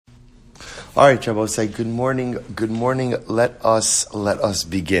All right, Rabbi, say good morning. Good morning. Let us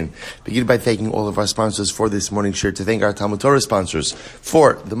begin. Begin by thanking all of our sponsors for this morning share. To thank our Talmud Torah sponsors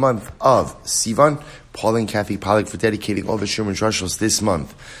for the month of Sivan, Paul and Kathy Pollack for dedicating all the Sherman Drushos this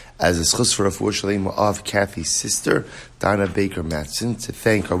month as a schus for Refuah Shalema of Kathy's sister, Donna Baker Matson. To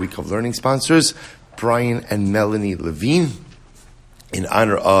thank our Week of Learning sponsors, Brian and Melanie Levine, in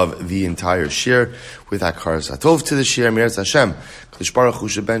honor of the entire share, with Akar Satov to the share, Meretz Hashem, Klish Baruch Hu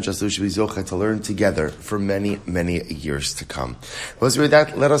Sheben Shasu Shvi Zocha, to learn together for many, many years to come. Let's read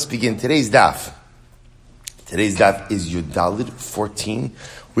that. Let us begin. Today's daf is Yud 14.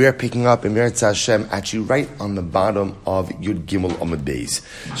 We are picking up in Meretz Hashem, actually right on the bottom of Yud Gimel Amud Beis.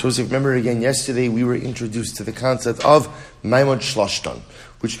 So as you remember again, yesterday we were introduced to the concept of Maimon Shloshton,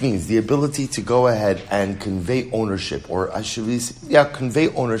 which means the ability to go ahead and convey ownership, or I should say, convey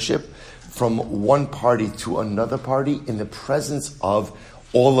ownership from one party to another party in the presence of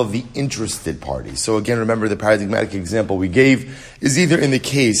all of the interested parties. So again, remember the paradigmatic example we gave is either in the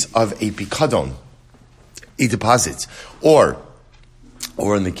case of a pikadon, a deposit, or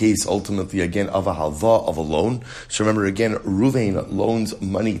in the case, ultimately, again, of a halva, of a loan. So remember, again, Ruvain loans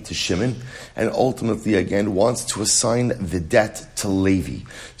money to Shimon, and ultimately, again, wants to assign the debt to Levi.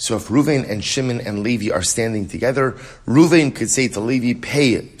 So if Ruvain and Shimon and Levi are standing together, Ruvain could say to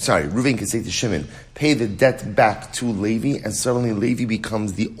Shimon, pay the debt back to Levi, and suddenly Levi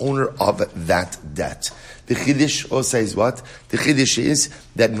becomes the owner of that debt. The Chiddush also is what? The Chiddush is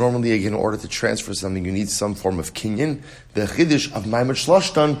that normally, again, in order to transfer something, you need some form of kinyan. The Chiddush of Maimon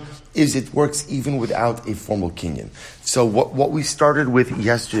Shloshton is it works even without a formal kinyan. So what we started with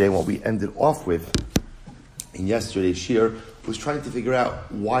yesterday, what we ended off with in yesterday's shir, was trying to figure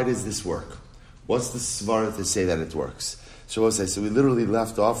out, why does this work? What's the svara to say that it works? So we literally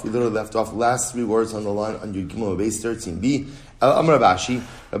left off last three words on the line on Yud Gimel Beis 13b. El Amar Rabashi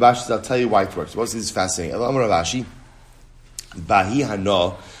says, I'll tell you why it works. This is fascinating. El Amar Rabashi, Bahi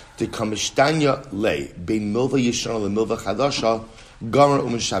Hana, de Kamishtanya Le, Bein Milva Yishana Le Milva Chadasha, Gomer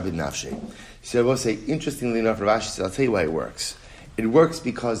Umashabid Nafshe. So I will say, interestingly enough, Rabashi says, I'll tell you why it works. It works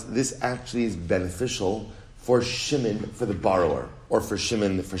because this actually is beneficial for Shimon, for the borrower, or for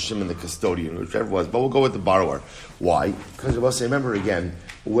Shimon the custodian, whichever it was. But we'll go with the borrower. Why? Because I will say, remember again,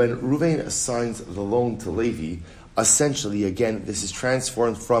 when Ruvain assigns the loan to Levi, essentially, again, this is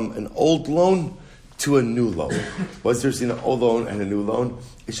transformed from an old loan to a new loan. Was there an old loan and a new loan?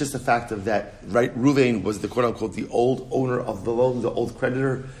 It's just the fact of that, right? Ruvain was the quote-unquote the old owner of the loan, the old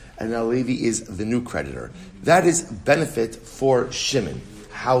creditor, and now Levi is the new creditor. That is benefit for Shimon.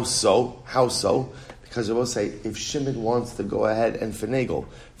 How so? Because I will say, if Shimon wants to go ahead and finagle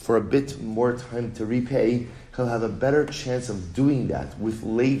for a bit more time to repay, he'll have a better chance of doing that with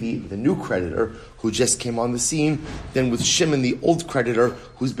Levi, the new creditor, who just came on the scene, than with Shimon, the old creditor,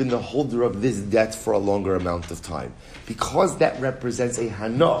 who's been the holder of this debt for a longer amount of time. Because that represents a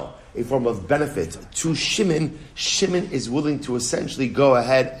hana, a form of benefit to Shimon, Shimon is willing to essentially go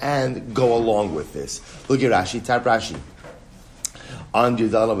ahead and go along with this. Look at Rashi, tap Rashi. On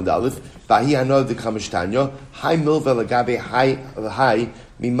Yudal Amud Aleph, Bahi Hana de Kamishtanya, Hai Milva Lagabe Hai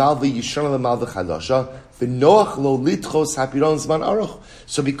Mimalva Yishana Lemalva Chadasha.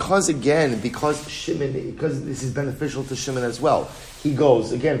 So because Shimon, because this is beneficial to Shimon as well, he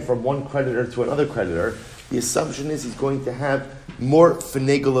goes again from one creditor to another creditor. The assumption is he's going to have more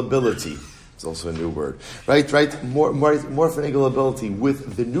finagleability. It's also a new word, right? More finagleability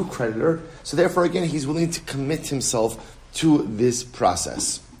with the new creditor. So therefore, again, he's willing to commit himself to this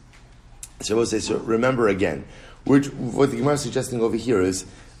process. So remember again, what the Gemara is suggesting over here is,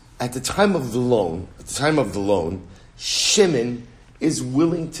 at the time of the loan, Shimon is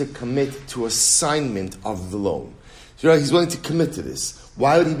willing to commit to assignment of the loan. So he's willing to commit to this.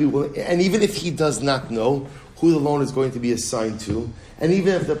 Why would he be willing? And even if he does not know who the loan is going to be assigned to, and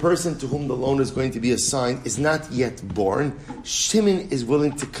even if the person to whom the loan is going to be assigned is not yet born, Shimon is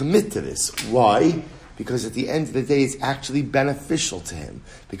willing to commit to this. Why? Because at the end of the day, it's actually beneficial to him.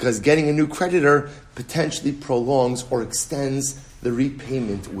 Because getting a new creditor potentially prolongs or extends the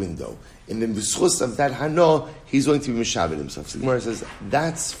repayment window. In the v'schus of that hana, he's going to be mishabed himself. So the Gemara says,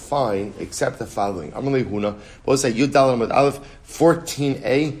 that's fine, except the following. Amalei Huna, both say Yud Daled Amud Aleph,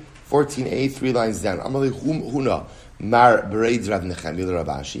 14a, 3 lines down. Amalei Huna, Mar Bereid Rav Nechemia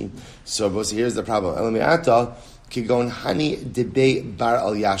Rabashi. So both here's the problem. Elamiata, Kigon Hani Debe Bar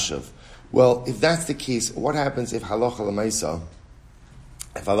Al Yashav. Well, if that's the case, what happens if halacha l'maisa,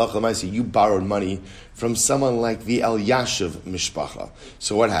 you borrowed money from someone like the El Yashiv Mishpacha?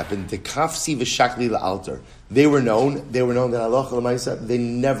 So what happened? The Kafsi v'Shakli la'alter. They were known that halacha l'maisa, they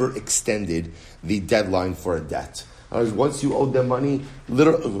never extended the deadline for a debt. Once you owed them money,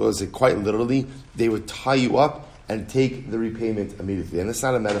 quite literally, they would tie you up and take the repayment immediately. And that's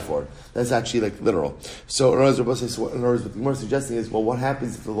not a metaphor. That's actually like literal. So in other words, what the Gemara is suggesting is, well, what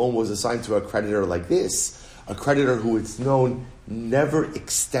happens if the loan was assigned to a creditor like this? A creditor who it's known never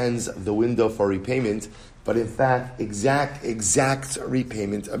extends the window for repayment, but in fact, exact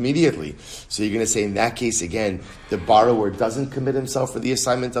repayment immediately. So you're going to say, in that case, again, the borrower doesn't commit himself for the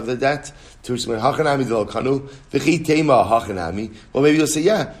assignment of the debt. Well, maybe you'll say,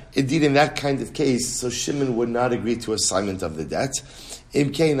 yeah, indeed, in that kind of case, so Shimon would not agree to assignment of the debt.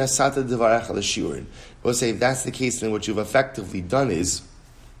 We'll say, if that's the case, then what you've effectively done is,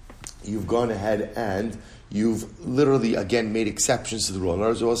 you've gone ahead and you've literally, again, made exceptions to the rule. In other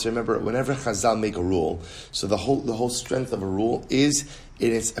words, also remember, whenever Chazal make a rule, so the whole strength of a rule is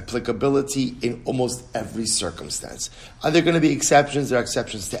in its applicability in almost every circumstance. Are there going to be exceptions? There are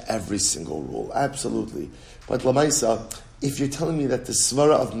exceptions to every single rule. Absolutely. But Lamaisa, if you're telling me that the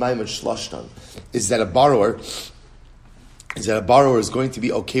svara of Maimed Shlashtan is that a borrower is going to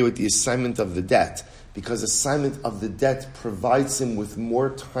be okay with the assignment of the debt, because assignment of the debt provides him with more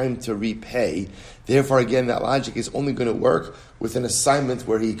time to repay. Therefore, again, that logic is only going to work with an assignment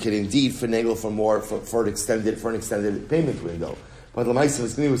where he can indeed finagle for an extended payment window. But the Lamaisa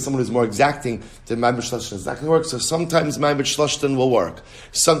is going to be with someone who's more exacting, then Maimed Shlashtan is not going to work. So sometimes Maimed Shlashtan will work.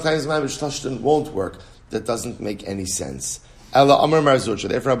 Sometimes Maimed Shlashtan won't work. That doesn't make any sense. Ella Amar Mar Zutra.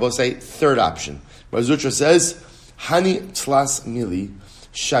 Therefore, I will say third option. Mar Zutra says, Hani Tlas Mili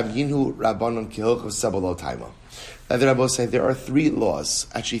Shavyinhu Rabbanon Kihilch Sabalo Taima. Now the Rabbi say there are three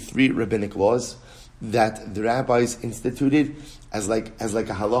rabbinic laws that the rabbis instituted as like a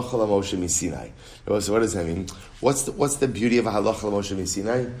halacha l'Moshe Misinai. So what does that mean? What's the beauty of a halacha l'Moshe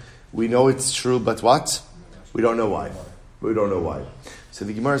Misinai? We know it's true, but what? We don't know why. So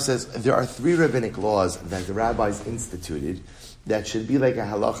the Gemara says there are three rabbinic laws that the rabbis instituted that should be like a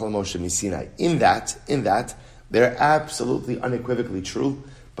halacha l'Moshe Misinai. In that they're absolutely unequivocally true,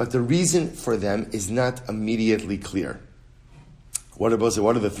 but the reason for them is not immediately clear. What are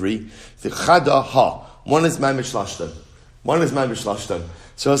the three? The chada ha. One is Maimed Shlashtan.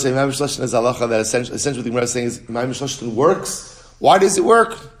 So I'll say Maimed Shlashtan is halacha that essentially the Gemara is saying is Maimed Shlashtan works. Why does it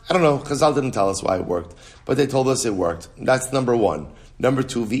work? I don't know. Chazal didn't tell us why it worked, but they told us it worked. That's number one. Number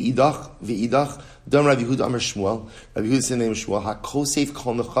two, v'idach. Dam Rabbi Yehuda Amar Shmuel. Rabbi Yehuda said the name of Shmuel. HaKosef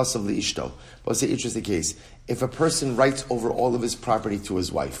kol nechasav liishto. But it's an interesting case. If a person writes over all of his property to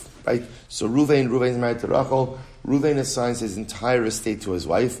his wife, right? So Ruvain is married to Rachel. Ruvain assigns his entire estate to his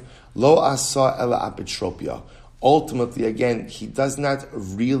wife. Lo asa ela apitropia. Ultimately, again, he does not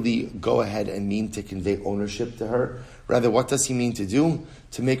really go ahead and mean to convey ownership to her. Rather, what does he mean to do?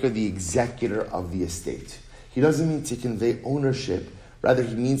 To make her the executor of the estate. He doesn't mean to convey ownership. Rather,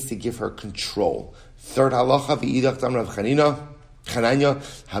 he means to give her control. Third halacha, v'idach tam Rav Chananya,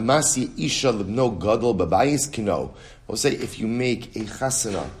 hamasi isha libno gadol babayis kino. We'll say if you make a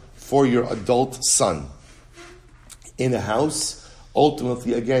chasana for your adult son in a house,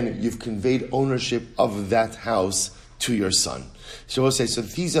 ultimately, again, you've conveyed ownership of that house to your son. So we'll say, so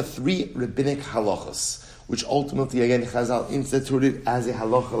these are three rabbinic halachas, which ultimately, again, Chazal instituted as a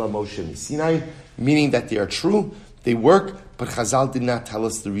halacha l'Moshe Misinai, meaning that they are true, they work, but Chazal did not tell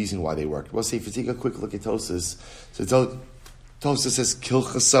us the reason why they worked. We'll say, if you take a quick look at Tosas, so Tosas says,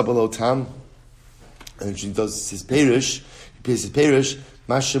 Kilcha Sabalo Tam, and she does his Perish, he pays his Perish,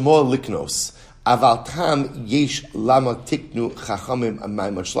 Mashemo Liknos, Aval Tam Yesh Lama Tiknu Chachamim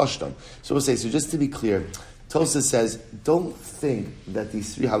Amayim Shlashtam. So we'll say, so just to be clear, Tosas says, don't think that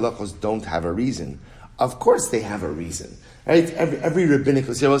these three halachos don't have a reason. Of course they have a reason. Right? Every rabbinic,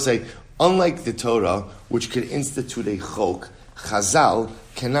 will say, unlike the Torah, which can institute a chok, Chazal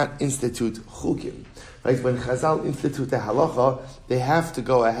cannot institute chukim. Right? When Chazal institute a halacha, they have to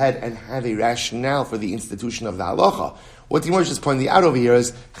go ahead and have a rationale for the institution of the halacha. What the Gemara is just pointing out over here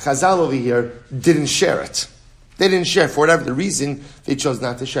is, Chazal over here didn't share it. They didn't share. For whatever the reason, they chose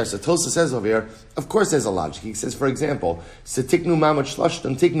not to share. So Tosa says over here, of course there's a logic. He says, for example, Tiknu mamad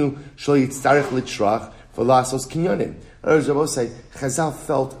shlashtan tiknu shlo yitzarech litrach v'lasos kinyanim. Others will say, Chazal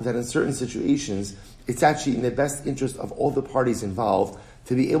felt that in certain situations, it's actually in the best interest of all the parties involved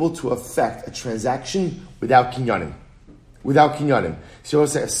to be able to affect a transaction without kinyanim. So we'll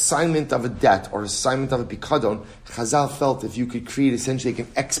say assignment of a debt or assignment of a pikadon, Chazal felt if you could create essentially like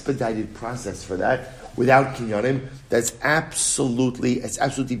an expedited process for that without kinyanim, it's absolutely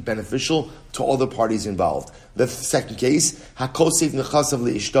beneficial to all the parties involved. The second case, hakosef nechasav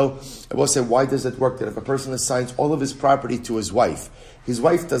leishto. I will say, why does it work that if a person assigns all of his property to his wife, His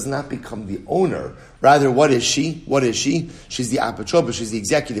wife does not become the owner. Rather, what is she? What is she? She's the apatropa, she's the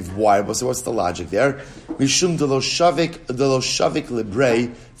executive. Why? So what's the logic there? Mishum de lo shavik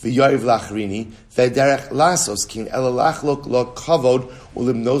librei v'yariv lachrini v'derech lasos kin elalachlok lo kavod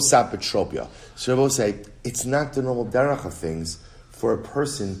ulimno sapatropia. So Rabbi say, it's not the normal derech of things for a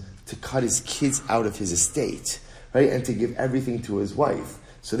person to cut his kids out of his estate, right, and to give everything to his wife.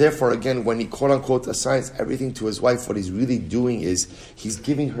 So therefore, again, when he quote-unquote assigns everything to his wife, what he's really doing is he's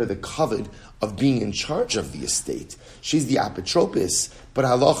giving her the kavod of being in charge of the estate. She's the apotropis, but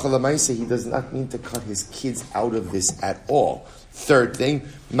halacha l'maaseh, he does not mean to cut his kids out of this at all. Third thing,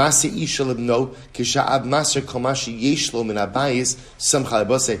 Masi isha libno kisha'ab maser komashi yeshlo min abayis samcha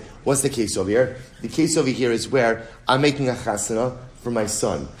lebose. What's the case over here? The case over here is where I'm making a chasana for my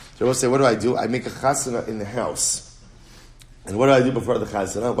son. So we'll say, what do? I make a chasana in the house. And what do I do before the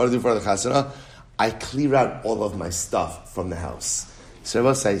chasana? What do I do before the chasana? I clear out all of my stuff from the house. So I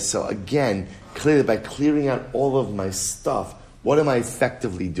will say, so again, clearly by clearing out all of my stuff, what am I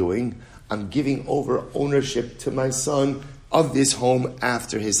effectively doing? I'm giving over ownership to my son of this home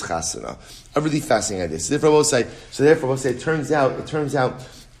after his chasana. I'm really fascinating at this. So therefore we'll say, it turns out,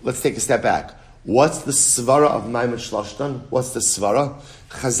 let's take a step back. What's the svara of Maimed Shlashtan? What's the svara?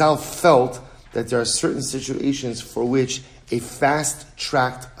 Chazal felt that there are certain situations for which a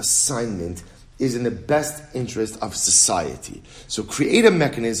fast-tracked assignment is in the best interest of society. So create a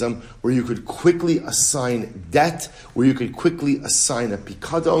mechanism where you could quickly assign debt, where you could quickly assign a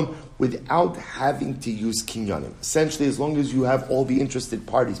pikadon without having to use kinyanim. Essentially, as long as you have all the interested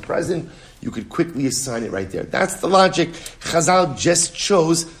parties present, you could quickly assign it right there. That's the logic. Chazal just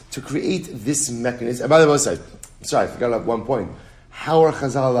chose to create this mechanism. And by the way, I forgot about one point. How are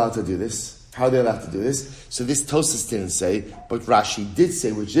Chazal allowed to do this? How are they allowed to do this? So this Tosas didn't say, but Rashi did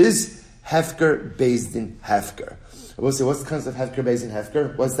say, which is Hefker Beis Din Hefker. I will say, what's the concept of Hefker Beis Din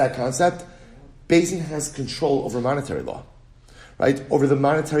Hefker? What's that concept? Beis Din has control over monetary law, right? Over the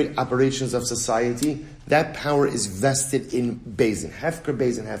monetary operations of society. That power is vested in Beis Din. Hefker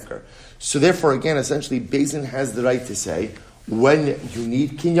Beis Din Hefker. So therefore, again, essentially, Beis Din has the right to say when you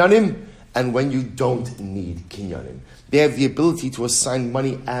need kinyanim and when you don't need kinyanim. They have the ability to assign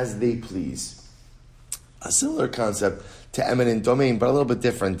money as they please. A similar concept to eminent domain, but a little bit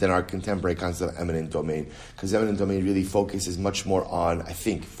different than our contemporary concept of eminent domain, because eminent domain really focuses much more on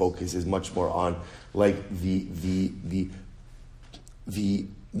like the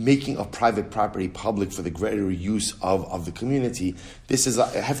making of private property public for the greater use of the community. This is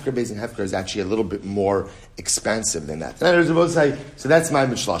Hefker Beis Din Hefker is actually a little bit more expansive than that. So that's my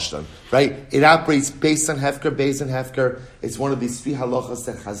Mishlashtan, right? It operates based on Hefker Beis Din Hefker. It's one of these three halachas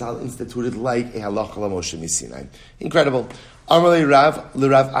that Chazal instituted like a halacha l'Moshe Misinai. Incredible. Amalei Rav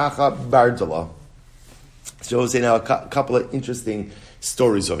l'Rav Acha Bardala. So we'll say now a couple of interesting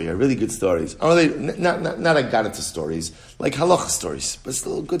stories over here, really good stories. Not I got into stories, like halacha stories, but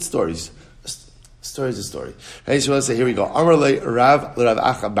still good stories. Story is a story. Right, so we'll say, here we go. Amar le Rav l'Rav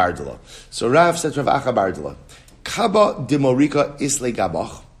Acha Bardala. So Rav said to Rav Acha Bardala, Kaba demorika isle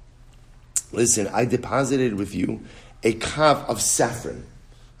gabach. Listen, I deposited with you a kav of saffron.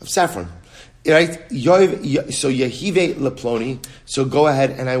 Right? So Yehive leploni. So go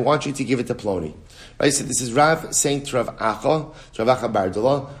ahead and I want you to give it to Ploni. Right? So this is Rav saying to Rav Acha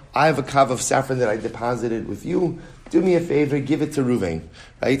Bardala, I have a kav of saffron that I deposited with you. Do me a favor, give it to Ruvain.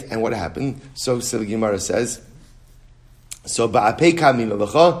 Right? And what happened? So the Gemara says, so ba'apei kamin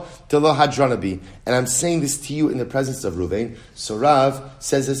alecha telo hadranabi, and I'm saying this to you in the presence of Ruvain. So Rav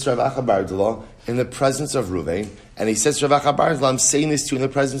says this to Rav Acha Bardala in the presence of Ruvain, and he says to Rav Acha Bardala, I'm saying this to you in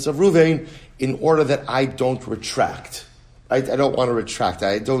the presence of Ruvain in order that I don't retract. Right? I don't want to retract.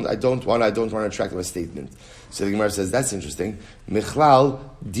 I don't want to retract my statement. So the Gemara says that's interesting. Michlal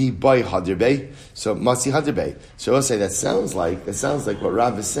di boy hadirbe. So masi hadirbe. So I'll say that sounds like what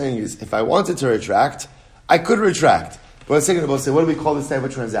Rav is saying is if I wanted to retract, I could retract. But a second, we'll say, what do we call this type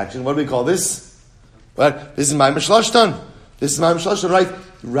of transaction? What do we call this? What? This is my mishlashtan. Right?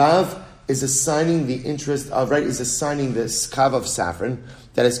 Rav is assigning the interest of, right, is assigning this kav of saffron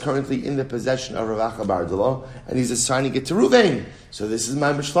that is currently in the possession of Rav Acha Bardala, and he's assigning it to Ruvain. So this is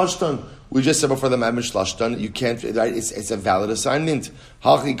my mishlashtan. We just said before the my mishlashtan, you can't, right, it's a valid assignment.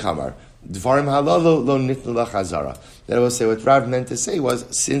 Hachi kamar. Dvarim halalo lo nitnu lachazara. Then I will say what Rav meant to say was,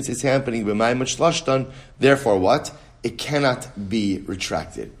 since it's happening with my mishlashtan, therefore what? It cannot be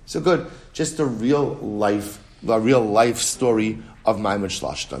retracted. So good. Just a real life story of Maimed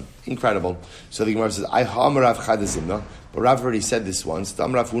Shlashtan. Incredible. So the Gemara says, I ha'amarav chadazimna, but Rav already said this once.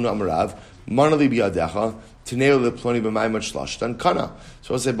 Amrav huna amarav, manali biyadecha, Tineo leploni b'maimot shlashtan kana.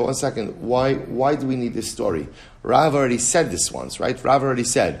 So I'll say, but one second, why do we need this story? Rav already said this once, right? Rav already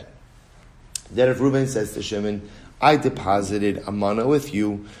said that if Reuben says to Shimon, I deposited a mana with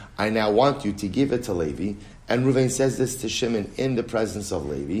you, I now want you to give it to Levi, and Reuven says this to Shimon in the presence of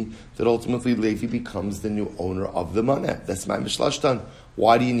Levi, that ultimately Levi becomes the new owner of the mana. That's my mishlashtan.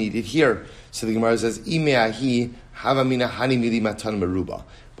 Why do you need it here? So the Gemara says, Imeahi havamina hani mili matan meruba.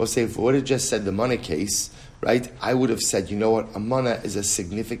 But say, if I would have just said the mana case, right, I would have said, you know what, a mana is a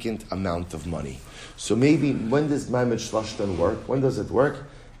significant amount of money. So maybe, when does my mishlashtan work? When does it work?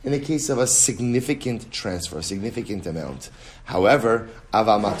 In the case of a significant transfer, a significant amount. However, I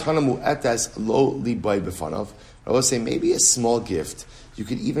will say maybe a small gift. You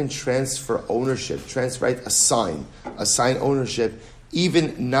could even transfer ownership, assign ownership,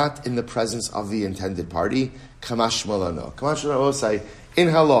 even not in the presence of the intended party. Kamash malano. Kamash malano will say, in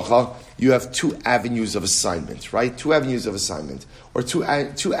halacha, you have two avenues of assignment, right? Two avenues of assignment, or two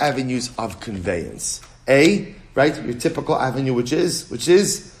avenues of conveyance. A, right, your typical avenue, which is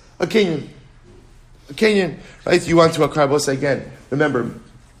a kinyan. A kinyan, right? You want to acquire, both again. Remember,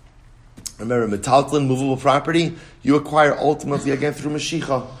 metaltlin, movable property, you acquire ultimately again through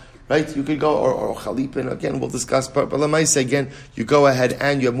Mashiach, right? You could go, or Chalipin, again, we'll discuss, but Lamaisa, again, you go ahead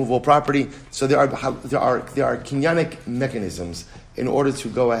and you have movable property. So there are kinyanic mechanisms in order to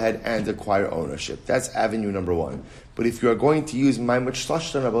go ahead and acquire ownership. That's avenue number one. But if you are going to use Maimot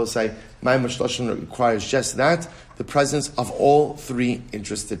Shlashtan, I will say Maimot Shlashtan requires just that, the presence of all three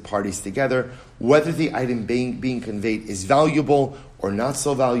interested parties together, whether the item being conveyed is valuable or not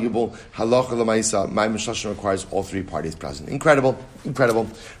so valuable. Halacha l'maisa, Maimot Shlashtan requires all three parties present. Incredible.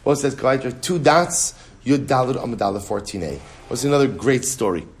 Well, it says, two dots, Yud Daled Amadala 14a. What's another great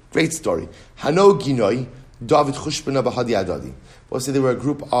story? Hano Ginoi, David Chushbana Bahadi Adadi. We'll say they were a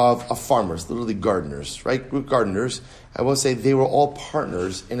group of farmers, literally gardeners, right? Group gardeners. I will say they were all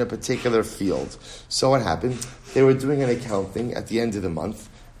partners in a particular field. So what happened? They were doing an accounting at the end of the month,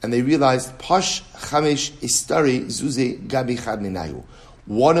 and they realized, Pash Chamesh Istari Zuze Gabi Chad Minayu.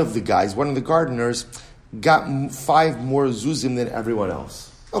 One of the gardeners, got 5 more zuzim than everyone else.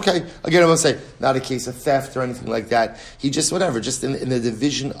 Okay, again, I will say, not a case of theft or anything like that. He just, just in the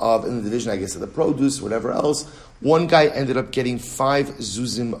division, I guess, of the produce, whatever else, one guy ended up getting 5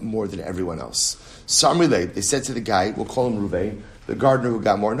 zuzim more than everyone else. Some relate, they said to the guy, we'll call him Ruvain, the gardener who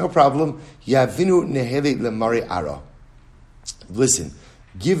got more, no problem, Yavinu nehele lemari ara. Listen,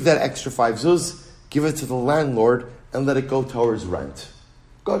 give that extra 5 zuz, give it to the landlord, and let it go towards rent.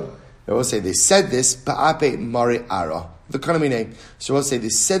 Good. I will say, they said this, ba'ape mari ara. The economy name. So we'll say they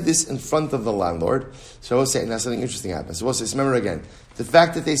said this in front of the landlord. So we'll say, and now something interesting happens. So we'll say, remember again, the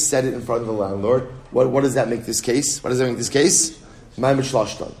fact that they said it in front of the landlord, what does that make this case? What does that make this case? Ma'amid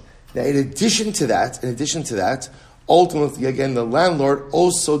shlashtan. Now, in addition to that, ultimately, again, the landlord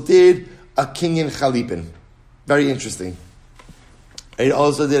also did a kinyan chalipin. Very interesting. It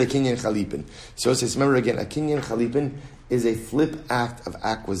also did a kinyan chalipin. So it says, remember again, a kinyan chalipin is a flip act of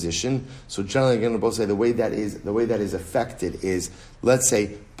acquisition. So generally, again, we'll both say the way that is affected is, let's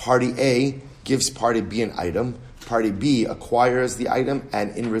say, party A gives party B an item, party B acquires the item,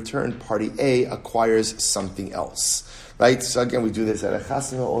 and in return, party A acquires something else, right? So again, we do this at a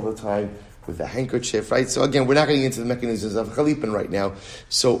chasana all the time with a handkerchief, right? So again, we're not getting into the mechanisms of chalipin right now.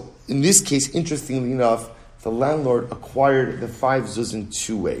 So in this case, interestingly enough, the landlord acquired the 5 zuz in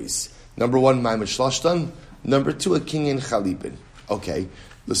 2 ways. Number 1, ma'amid shlashtan. Number 2, a kinyan chalipin. Okay.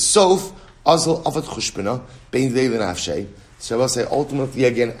 The sof, azal avat chushbana, bein leil and afshay. So I will say, ultimately,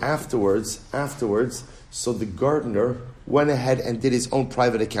 again, afterwards, so the gardener went ahead and did his own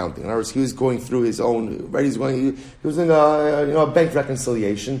private accounting. In other words, he was going through his own, right? He was doing a bank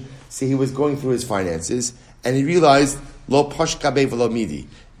reconciliation. See, he was going through his finances, and he realized, lo pash kabe v'lo midi.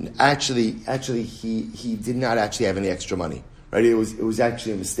 Actually, he did not actually have any extra money. Right? It was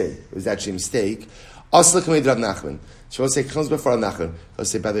actually a mistake. Asla Kamed Rav Nachman. So I'll say, comes before Rav Nachman. I'll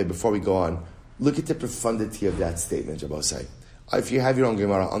say, by the way, before we go on, look at the profundity of that statement, I'll say. If you have your own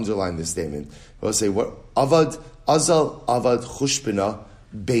Gemara, underline this statement. I'll say, what? Avad, Azal, Avad, Chushbina,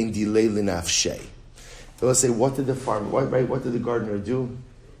 Bein Dilei Linafshay. I'll say, what did the gardener do?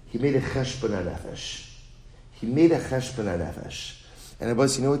 He made a cheshbon nefesh. And I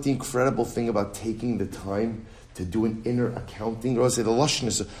was, you know what the incredible thing about taking the time to do an inner accounting? Or I'll say the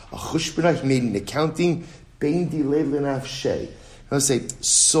lushness of a chushbana, he made an accounting, bein dilei l'nafshay. I'll say,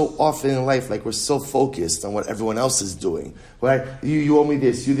 so often in life, like we're so focused on what everyone else is doing. Right? You owe me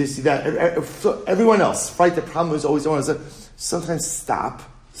this, you this, you that. Everyone else, right? The problem is always sometimes stop,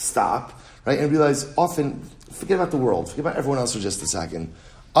 right? And realize often, forget about the world, forget about everyone else for just a second.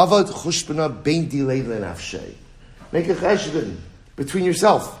 Avad chushbana bein dilei lenafshay. Make a cheshbon between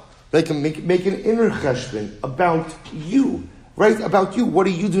yourself. Make an inner cheshbon about you. Right? About you. What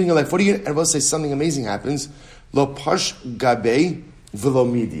are you doing in life? What are you... And we'll say something amazing happens. Lo pash gabe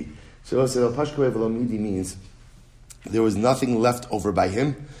v'lo midi. So we'll say lo pash gabe v'lo midi means there was nothing left over by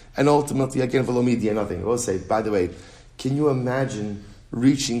him. And ultimately, again, v'lo midi and nothing. We'll say, by the way, can you imagine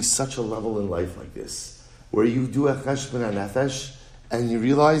reaching such a level in life like this? Where you do a cheshbon hanefesh and you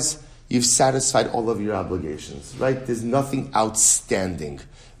realize you've satisfied all of your obligations. Right? There's nothing outstanding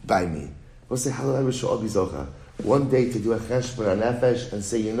by me. We'll say, one day to do a cheshbon hanefesh and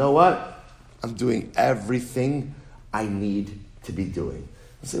say, you know what? I'm doing everything I need to be doing.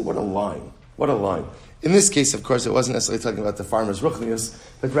 I say, what a line. What a line. In this case, of course, it wasn't necessarily talking about the farmer's ruchnius,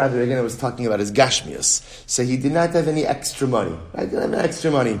 but rather, again, it was talking about his gashmius. So he did not have any extra money. I didn't have any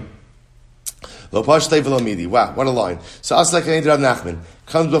extra money. Lo pashtei v'lo midi. Wow, what a line. So, Aslek and Rav Nachman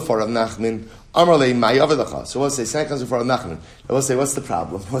comes before Rav Nachman. Amarlei ma'yavadacha. So we'll say, San comes before Rav Nachman. We'll say, what's the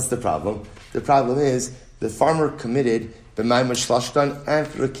problem? What's the problem? The problem is, the farmer committed b'mayim shlashtan and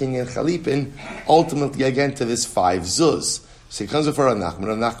for a king and chalipin, ultimately again to this 5 zuz. So he comes before Rav Nachman.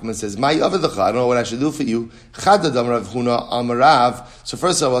 Rav Nachman says, ma'yavadacha, I don't know what I should do for you. Chadadam Rav Huna amarav. So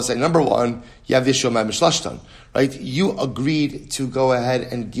first of all, I'll say, number one, you have yishua ma'im shlashtan. Right? You agreed to go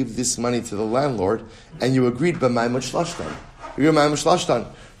ahead and give this money to the landlord, and you agreed b'mayim shlashtan. You're b'mayim shlashtan.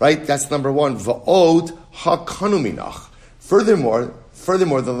 Right? That's number one. Va'od ha'kanuminach.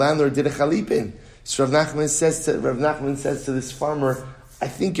 Furthermore, the landlord did a chalipin. So Rav Nachman says to this farmer, I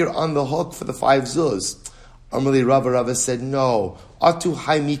think you're on the hook for the 5 zuz. Amarli Rava said, no. Atu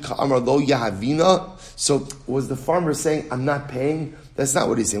haimika amar lo yahavina. So was the farmer saying, I'm not paying? That's not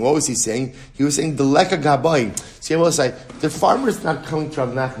what he's saying. What was he saying? He was saying, the leka gabayin. See, I will say, the farmer's not coming to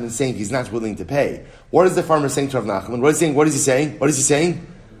Rav Nachman saying he's not willing to pay. What is the farmer saying to Rav Nachman? What is he saying? What is he saying?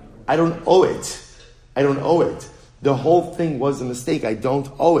 I don't owe it. I don't owe it. The whole thing was a mistake. I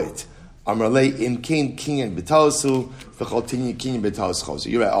don't owe it. Amarle im kain kinyan b'tausu v'chol kinyan b'taus.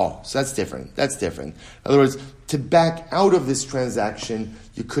 You're right. Oh, so that's different. That's different. In other words, to back out of this transaction,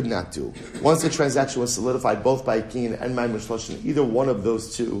 you could not do. Once the transaction was solidified, both by kinyan and ma'im shloshin, either one of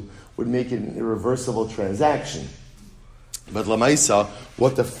those two would make it an irreversible transaction. But lamaisa,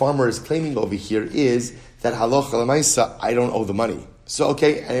 what the farmer is claiming over here is that halacha lamaisa, I don't owe the money. So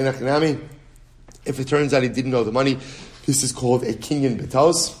okay, if it turns out he didn't owe the money, this is called a kinyan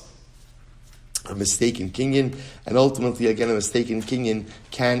b'taus, a mistaken kinyan, and ultimately, again, a mistaken kinyan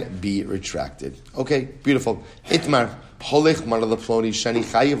can be retracted. Okay, beautiful. Itmar, holech maralaploni shani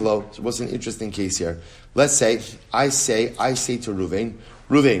chayivlo. So what's an interesting case here? Let's say, I say to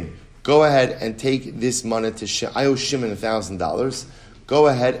Ruvain, go ahead and take this money to Shimon. I owe Shimon $1,000. Go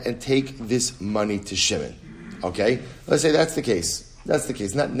ahead and take this money to Shimon. Okay? Let's say that's the case. That's the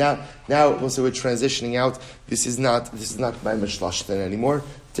case. Now we'll say we're transitioning out. This is not my mishlashtan anymore.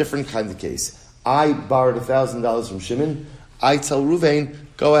 Different kind of case. I borrowed $1,000 from Shimon. I tell Ruvain,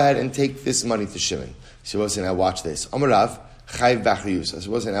 go ahead and take this money to Shimon. So we'll say, now watch this. Amarav, chayv b'achriyus. So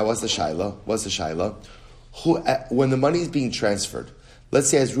we'll say, now what's the shaila? When the money is being transferred, let's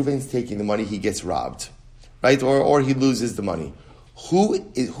say as Ruvain's taking the money, he gets robbed, right? Or he loses the money.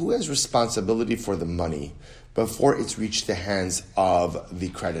 Who has responsibility for the money before it's reached the hands of the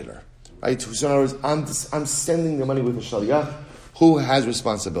creditor? Right? So in other words, I'm sending the money with the shaliach. Who has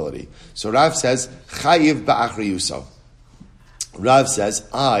responsibility? So Rav says, chayiv ba'achriyuso. Rav says,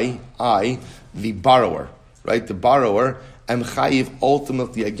 I, the borrower, right? The borrower, am chayiv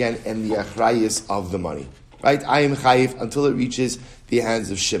ultimately again am the achrayus of the money. Right? I am chayiv until it reaches the hands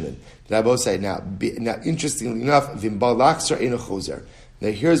of Shimon. Rabbi said, now, interestingly enough, v'mbal lachzer eno chozer.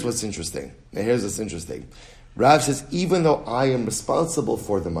 Now here's what's interesting. Rav says, even though I am responsible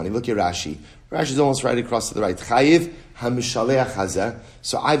for the money, look at Rashi. Rashi is almost right across to the right. Chayiv ha-mishaleach hazeh.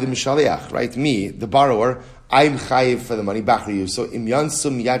 So I, the mishaleach, right? Me, the borrower, I'm chayiv for the money, bachriyu. So im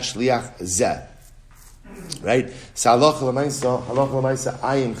yansum yad shliach zeh. Right? So halacha l'maisa,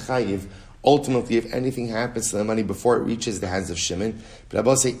 I am chayiv. Ultimately, if anything happens to the money before it reaches the hands of Shimon, but I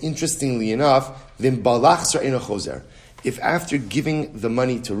will say, interestingly enough, then balachzer eno chozer. If after giving the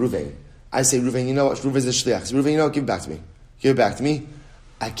money to Ruvain, I say, Ruvain, you know what? Ruvain's a shliach. So Ruvain, you know what? Give it back to me. Give it back to me.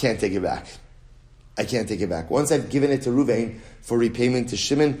 I can't take it back. Once I've given it to Ruvain for repayment to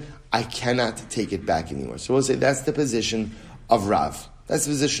Shimon, I cannot take it back anymore. So we'll say that's the position of Rav.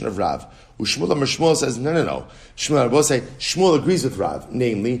 Shmuel says, no. Shmuel agrees with Rav,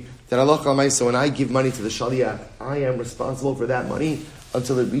 namely, that halacha l'maisa, when I give money to the shaliach, I am responsible for that money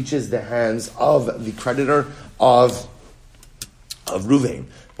until it reaches the hands of the creditor of of Ruvain.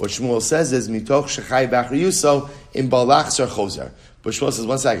 What Shmuel says is, mitoch shechai b'achriyuso im balach sar chozer. But Shmuel says,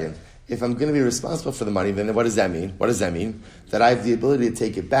 one second, if I'm going to be responsible for the money, then what does that mean? What does that mean? That I have the ability to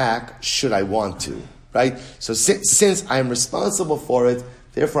take it back, should I want to, right? So since I'm responsible for it,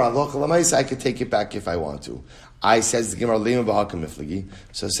 therefore, I could take it back if I want to. Says the Gemara, Lema b'hakam miflagi.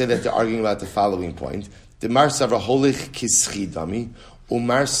 So say that they're arguing about the following point. The mar savra holich kischi dami,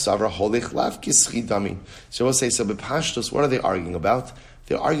 umar savra holich lav kischi dami. So we'll say, so b'pashtos, what are they arguing about?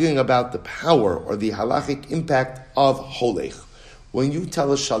 They're arguing about the power or the halachic impact of holich. When you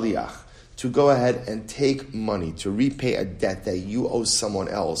tell a shaliach to go ahead and take money to repay a debt that you owe someone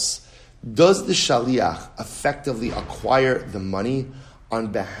else, does the shaliach effectively acquire the money on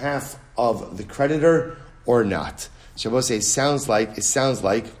behalf of the creditor or not? Shabbos say it sounds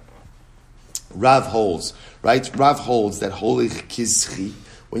like Rav holds, right? Rav holds that holich kizchi,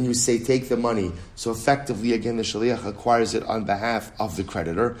 when you say take the money, so effectively again the shaliach acquires it on behalf of the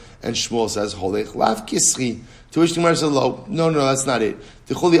creditor, and Shmuel says holich lav kizchi. To which the Gemara says, no, that's not it.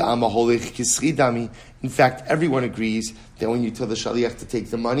 The choli ama holich kizchi dami. In fact, everyone agrees that when you tell the shaliach to take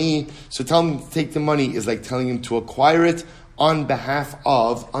the money, so telling him to take the money is like telling him to acquire it on behalf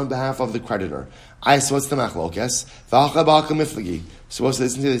of the creditor. So what's the machlokes? So let's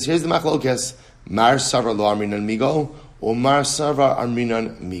listen to this. Here's the machlokes. Mar savra lo arminan migo, or mar savra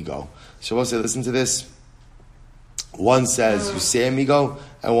arminan migo. So we'll say, listen to this. One says you say amigo,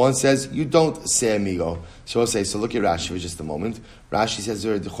 and one says you don't say amigo. So we'll say, so look at Rashi for just a moment. Rashi says,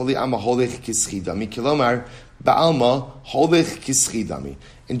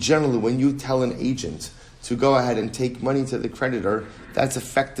 in general, when you tell an agent to go ahead and take money to the creditor, that's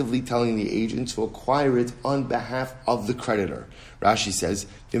effectively telling the agent to acquire it on behalf of the creditor. Rashi says,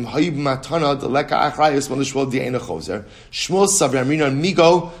 Shmuel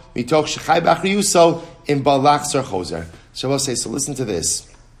migo mitoch shechai b'achriyuso in balach sar chozer. So we'll say, so listen to this.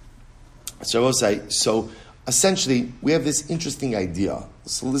 So we'll say, so essentially, we have this interesting idea.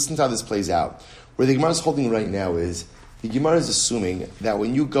 So listen to how this plays out. Where the Gemara is holding right now is, the Gemara is assuming that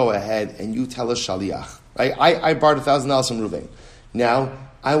when you go ahead and you tell a shaliach, right? I borrowed $1,000 from Ruvain. Now,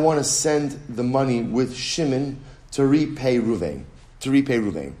 I want to send the money with Shimon to repay Ruvain. So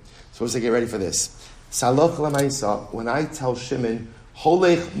let's get ready for this. Saloch l'maisa, when I tell Shimon,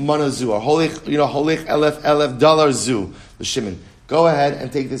 holech manazu, or holech elef dollar zu, the Shimon, go ahead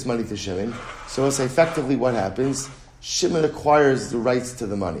and take this money to Shimon. So we'll say effectively what happens, Shimon acquires the rights to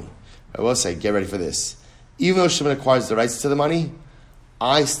the money. I will say, get ready for this. Even though Shimon acquires the rights to the money,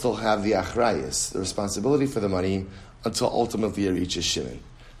 I still have the achrayus, the responsibility for the money, until ultimately it reaches Shimon.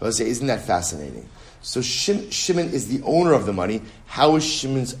 I will say, isn't that fascinating? So Shimon is the owner of the money. How is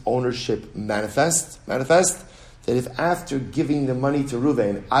Shimon's ownership manifest? That if after giving the money to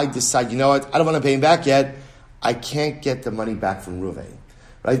Ruvain, I decide, you know what, I don't want to pay him back yet, I can't get the money back from Ruvain.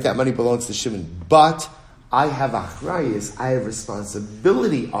 Right? That money belongs to Shimon. But I have achrayus, I have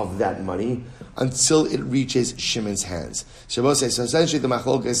responsibility of that money until it reaches Shimon's hands. Shabbos says, so essentially the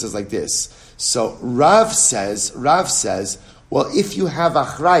machlokes is like this. So Rav says, well, if you have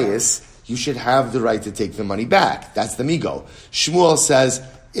achrayus, you should have the right to take the money back. That's the migo. Shmuel says,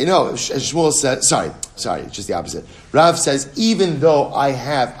 sorry, it's just the opposite. Rav says, even though I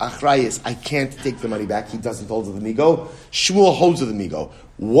have achrayus, I can't take the money back. He doesn't hold to the migo. Shmuel holds to the migo.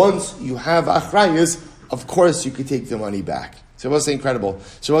 Once you have achrayus, of course you could take the money back. So it was incredible.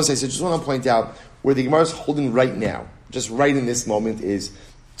 So just want to point out where the Gemara is holding right now, just right in this moment, is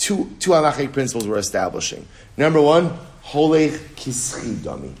two halachic principles we're establishing. Number one, holech kischi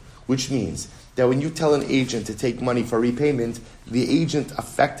dami, which means that when you tell an agent to take money for repayment, the agent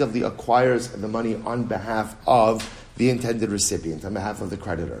effectively acquires the money on behalf of the intended recipient, on behalf of the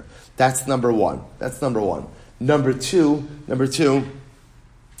creditor. That's number one. Number two,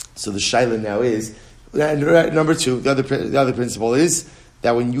 so the shaila now is, number two, the other principle is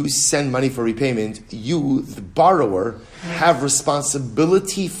that when you send money for repayment, you, the borrower, have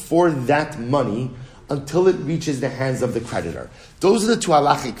responsibility for that money until it reaches the hands of the creditor. Those are the two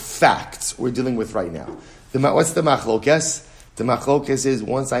halachic facts we're dealing with right now. What's the machlokes? The machlokes is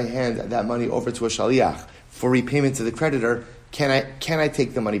once I hand that money over to a shaliach for repayment to the creditor, can I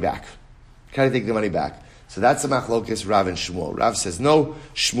take the money back? So that's the machlokes Rav and Shmuel. Rav says no,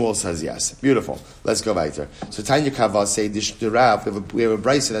 Shmuel says yes. Beautiful. Let's go back there. So Tanya Kava say the Rav, we have a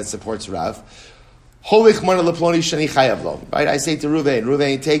brisa that supports Rav. Holich mana leploni shani chayav lo. Right? I say to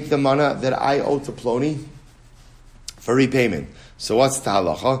Ruvain, take the mana that I owe to Ploni for repayment. So what's the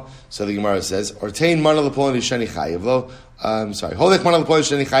halacha? So the Gemara says, Ortein mana l'poloni sheni chayiv lo. Holech mana l'poloni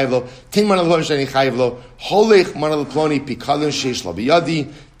sheni chayiv lo. Tein mana l'poloni sheni chayiv lo. Holech mana l'poloni pikadon sheish la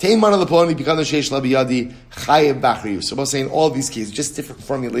biyadi. Tein mana l'poloni pikadon sheish la biyadi. Chayiv b'achriyu. So we're saying all these cases, just different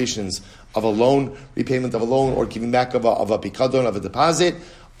formulations of a loan, repayment of a loan, or giving back of a pikadon, of a deposit.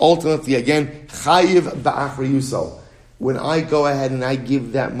 Ultimately, again, chayiv b'achriyu. So when I go ahead and I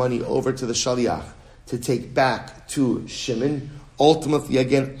give that money over to the shaliach to take back to Shimon, ultimately,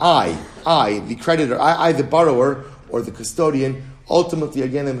 again, I, the creditor, I, the borrower or the custodian, ultimately,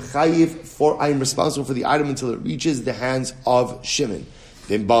 again, am chayiv I am responsible for the item until it reaches the hands of Shimon.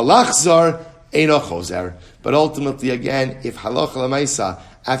 Then balachzar eino chozer. But ultimately, again, if halacha l'maisa,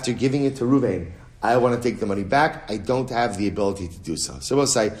 after giving it to Ruvain, I want to take the money back, I don't have the ability to do so. So we'll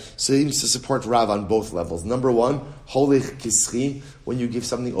say, so it seems to support Rav on both levels. Number one, holich kischi, when you give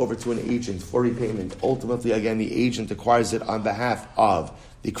something over to an agent for repayment, ultimately, again, the agent acquires it on behalf of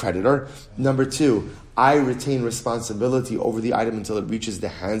the creditor. Number two, I retain responsibility over the item until it reaches the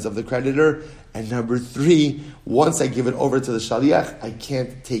hands of the creditor. And number three, once I give it over to the shaliach, I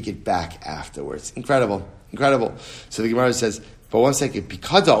can't take it back afterwards. Incredible. So the Gemara says, but once I give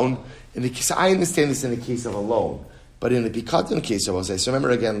pikadon, in the case, I understand this in the case of a loan, but in the pikadon case, I will say, so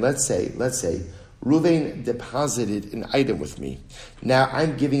remember again, let's say, Ruvain deposited an item with me. Now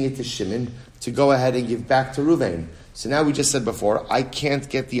I'm giving it to Shimon to go ahead and give back to Ruvain. So now we just said before, I can't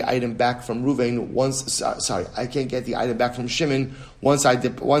get the item back from Ruvain I can't get the item back from Shimon once I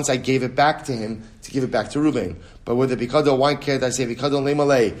gave it back to him to give it back to Ruvain. But with the pikadon, why can't I say pikadon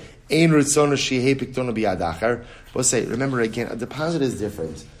lemalei ein ritzona shehei pikdona biyad acher? We'll say, remember again, a deposit is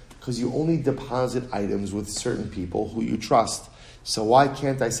different because you only deposit items with certain people who you trust. So why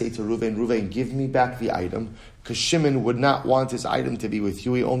can't I say to Ruvain, give me back the item? Because Shimon would not want his item to be with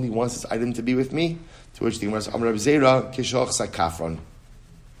you. He only wants his item to be with me. To which the Gemara says, Amar Rav Zera, kishoch sakafron.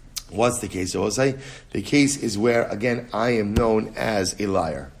 What's the case? So we'll say, the case is where, again, I am known as a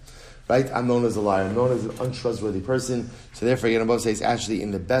liar. Right? I'm known as a liar. I'm known as an untrustworthy person. So therefore, again, Abba says, it's actually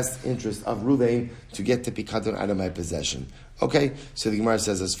in the best interest of Ruvain to get the pikadon out of my possession. Okay? So the Gemara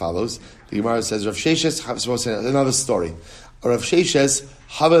says as follows. The Gemara says, Rav Sheshes, another story. Rav Sheshes,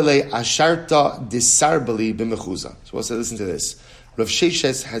 Havele Asharta Disarbali B'mechuza. So we'll say, listen to this. Rav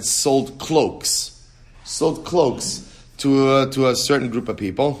Sheshes had sold cloaks to a certain group of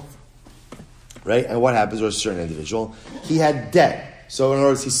people. Right? And what happens with a certain individual? He had debt. So in other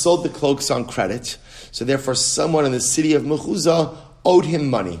words, he sold the cloaks on credit. So therefore, someone in the city of Mechuza owed him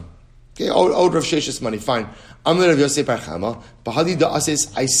money. Okay, owed Rav Sheshes money. Fine. So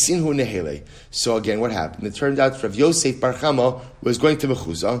again, what happened? It turned out Rav Yosef Bar Chama was going to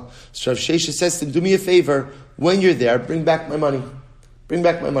Mechuza. So Rav Sheshes says to him, do me a favor. When you're there, bring back my money. Bring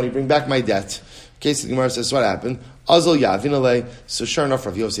back my debt. Okay, so the Gemara says, what happened? Azal Yavin alei. So sure enough,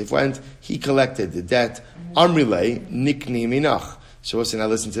 Rav Yosef went. He collected the debt. Amrilei nikni minach. So now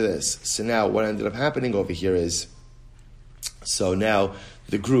listen to this. So now what ended up happening over here is, so now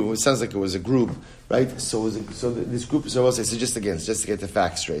the group, it sounds like it was a group, right? This group, so I'll say, so just to get the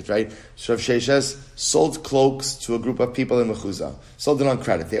facts straight, right? So Rav Sheshes sold cloaks to a group of people in Mechuza. Sold it on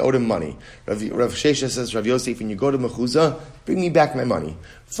credit. They owed him money. Rav Sheshes says, Rav Yosef, when you go to Mechuza, bring me back my money.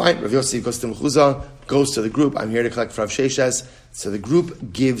 Fine. Rav Yosef goes to Mechuza, goes to the group. I'm here to collect for Rav Sheshes. So the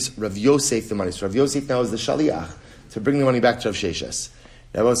group gives Rav Yosef the money. So Rav Yosef now is the shaliach to bring the money back to Rav Sheshes.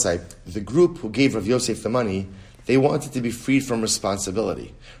 Now I will say, the group who gave Rav Yosef the money, they wanted to be freed from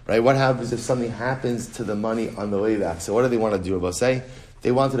responsibility, right? What happens if something happens to the money on the way back? So what do they want to do? I will say,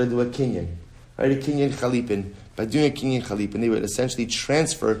 they wanted to do a kinyan, right? A kinyan chalipin. By doing a kinyan chalipin, they would essentially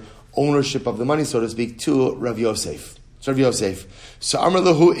transfer ownership of the money, so to speak, to Rav Yosef. It's Rav Yosef. So Amar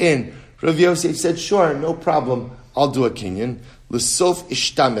lahu in. Rav Yosef said, sure, no problem. I'll do a kinyan. L'sof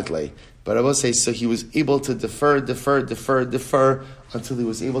ishtametle. But I will say, so he was able to defer until he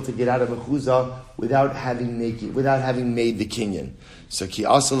was able to get out of Mechuza without having made the kinyan. So ki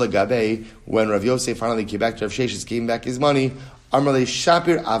asa lagabe, when Rav Yosef finally came back to Rav Sheshes, gave him back his money, Amrle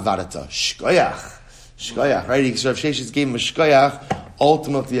shapir avarata, shkoyach, right? So Rav Sheshes gave him a shkoyach,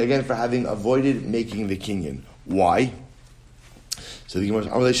 ultimately again for having avoided making the kinyan. Why? So the Gemara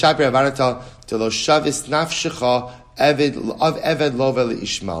Amrle shapir avarata telo shavis nafshecha eved love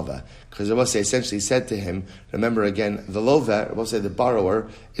ishmalva. Because Rabbi essentially said to him, remember again, the lova, Rabbi the borrower,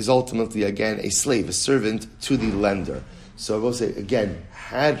 is ultimately again a slave, a servant to the lender. So Rabbi again,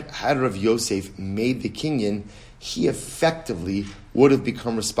 had Rav Yosef made the kinyan, he effectively would have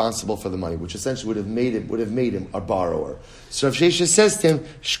become responsible for the money, which essentially would have made him a borrower. So Rav Sheshes says to him,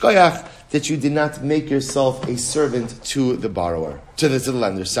 "Shkoyach, that you did not make yourself a servant to the borrower, to the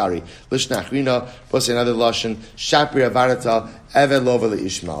lender." Sorry, Lishnachrina. We'll say another lashon. Shapri avarata eved lova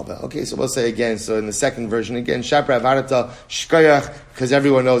leishmalva. Okay, so we'll say again. So in the second version again, Shapri avarata shkoyach, because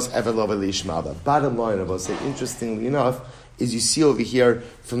everyone knows eved lova leishmalva. Bottom line, I will say, interestingly enough, is you see over here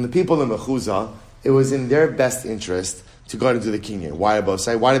from the people in Mechuzah, it was in their best interest to go and do the kinyan. Why Rabbi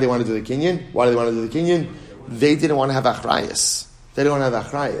say? Why do they want to do the kinyan? They didn't want to have achrayas.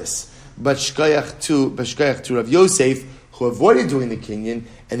 But shkoyach to Rav Yosef, who avoided doing the kinyan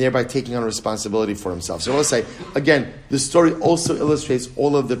and thereby taking on responsibility for himself. So we'll say, again, the story also illustrates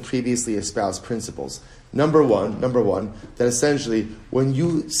all of the previously espoused principles. Number one, that essentially when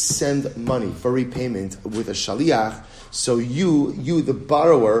you send money for repayment with a shaliach, so you, the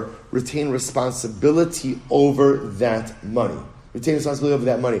borrower, retain responsibility over that money.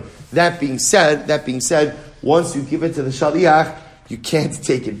 That being said, once you give it to the shaliach, you can't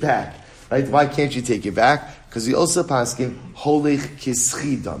take it back. Right? Why can't you take it back? Because we also paskin holech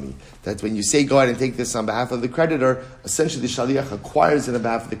kischi dami. That when you say go ahead and take this on behalf of the creditor, essentially the shaliach acquires it on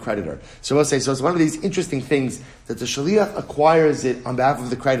behalf of the creditor. So we'll say, so it's one of these interesting things that the shaliach acquires it on behalf of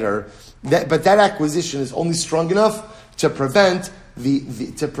the creditor, but that acquisition is only strong enough to prevent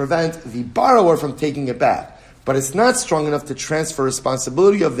the borrower from taking it back. But it's not strong enough to transfer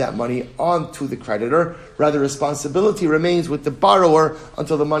responsibility of that money onto the creditor. Rather, responsibility remains with the borrower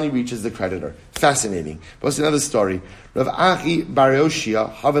until the money reaches the creditor. Fascinating. But it's another story. Rav Achi bar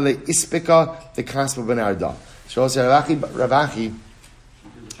Yoshia havele ispika the kaspa ben arda. So also Rav Achi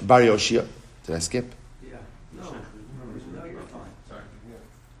bar Yoshia. Did I skip?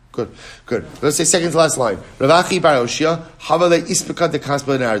 Good. Let's say second to last line. Rav Achi bar Yoshia havele ispika the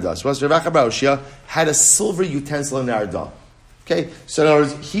kaspa ben arda. So Rav Achi bar Yoshia had a silver utensil in Narda. Okay? So in other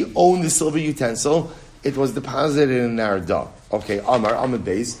words, he owned the silver utensil. It was deposited in Narda. Okay, Amar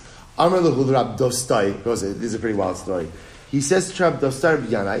base. Amar lehul Rab Dostai. This is a pretty wild story. He says to Rab Dostai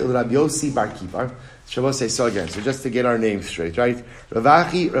B'yanai, Rabbi Yossi bar Kipar. Shabbos say so again. So just to get our names straight, right? Rav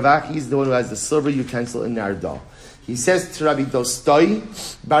Achi is the one who has the silver utensil in Narda. He says to Rabbi Dostai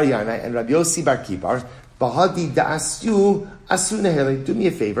bar Yanai and Rabbi Yossi bar Kipar, Bahadi da'asyu asu nehele. Do me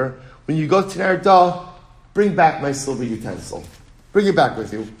a favor. When you go to Narda, bring back my silver utensil. Bring it back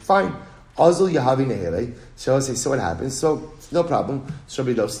with you. Fine. Azul Yahavi Nehele. So I say, so what happens? So, no problem. So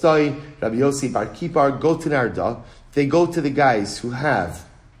Rabbi Dostai, Rabbi Yossi bar Kipar go to Narda. They go to the guys who have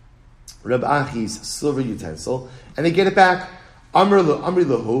Rabbi Achi's silver utensil, and they get it back. Amri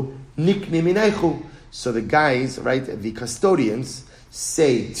lahu nikni minaychu. So the guys, right, the custodians,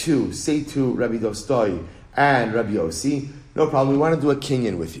 say to Rabbi Dostai and Rabbi Yossi, no problem, we want to do a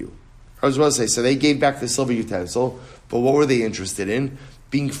kinyan with you. I was about to say, so they gave back the silver utensil, but what were they interested in?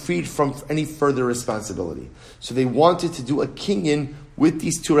 Being freed from any further responsibility. So they wanted to do a kinyan with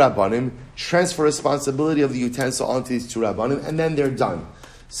these two rabbanim, transfer responsibility of the utensil onto these two rabbanim, and then they're done.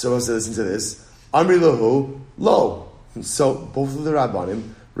 So listen to this. Amri lahu, lo. So both of the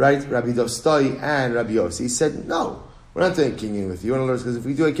rabbanim, right, Rabbi Dostai and Rabbi Yossi, said, no, we're not doing a kinyan with you. In other words, because if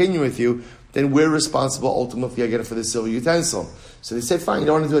we do a kinyan with you, then we're responsible ultimately again for the silver utensil. So they said, fine, you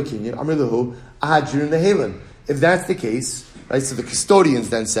don't want to do a kinyan. Amri lahu, ahadjir nehelim. If that's the case, right, so the custodians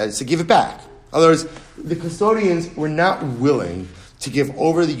then said, so give it back. In other words, the custodians were not willing to give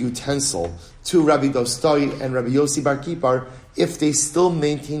over the utensil to Rabbi Dostai and Rabbi Yossi bar Kipar if they still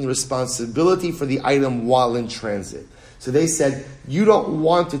maintain responsibility for the item while in transit. So they said, you don't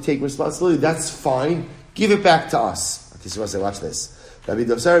want to take responsibility, that's fine, give it back to us. Okay, so I say, watch this. Rabbi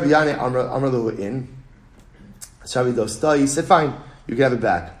Dostai, Rabbi Yanai, Amr Lahu in. So Rabbi Dostai said, fine, you can have it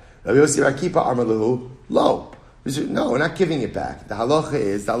back. Rabbi Yossi bar Kipar, Amr Lahu, lo. No, we're not giving it back. The halacha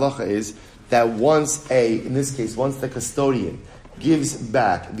is that once the custodian gives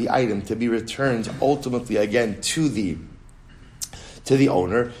back the item to be returned ultimately again to the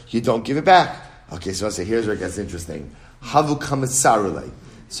owner, you don't give it back. Okay, so I say, here's where it gets interesting. Havu kametsarule.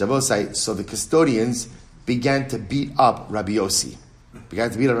 So the custodians began to beat up Rabbi Yossi.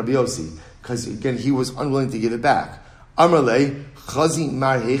 Because again, he was unwilling to give it back. Amrle, chazi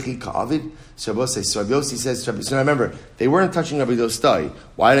mar hechi ka'avid. So Rabbi Yossi says, so now remember, they weren't touching Rabbi Dostai.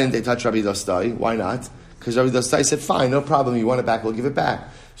 Why didn't they touch Rabbi Dostai? Why not? Because Rabbi Dostai said, fine, no problem, you want it back, we'll give it back.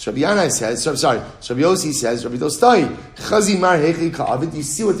 So Rabbi Yanai says, so Rabbi Yossi says, Rabbi Dostai, chazi mar hechi ka'avid, you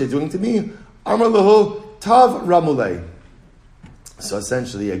see what they're doing to me? Amar lahu tav ramulei. So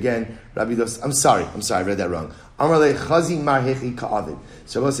essentially, again, Rabbi Dostai, I'm sorry, I read that wrong. Amar le chazi mar hechi ka'avid.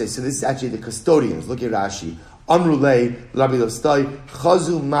 So Rabbi says, so this is actually the custodians, look at Rashi. Amrulei, Rabbi Dostai,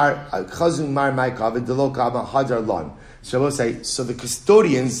 Chazu Mar Maikavid, Delo Kama Hadar Lan. So I will say, so the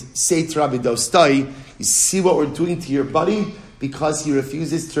custodians say to Rabbi Dostai, you see what we're doing to your buddy? Because he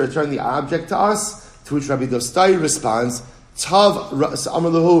refuses to return the object to us, to which Rabbi Dostai responds, Tav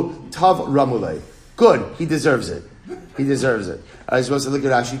Amruluhu, Tav Ramulei. Good, he deserves it. He deserves it. I was supposed to look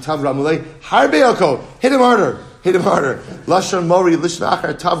at Rashi, Tav Ramulei, Harbeoko, hit him harder. Lashon Mori, Lishon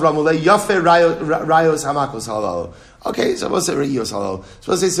Achar, Tav Ramulei, Yafe Rayos Hamakos Halal. Okay, so we'll say Rayos Halal.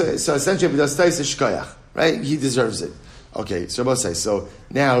 So essentially, Rabbi Dostai says Shkoyach, right? He deserves it. Okay, so we'll say, so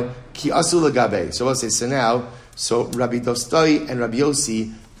now, Ki Asu Lagabe. So we'll say, so now, so Rabbi Dostai and Rabbi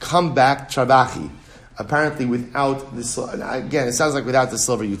Yossi come back Trabachi. Apparently without the, again, it sounds like without the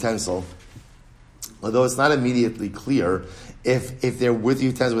silver utensil, although it's not immediately clear if they're with the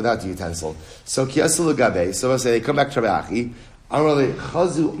utensil, without the utensil. So Kiyasul Gabe, so we'll say they come back Trabachi, Amrle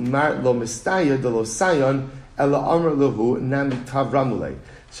Chazu Mar Lo Mistaya de Lo Sayon Ela Amr Lahu Nami Tav Ramule.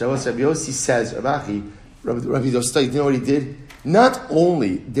 So we'll say Rabbi Yossi says, Rabbi Dostai, you know what he did? Not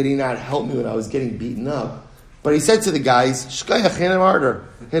only did he not help me when I was getting beaten up, but he said to the guys, Shkoyach, hit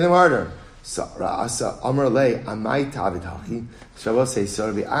him harder. So Amar Le Amai Tavitachi. So I will say, so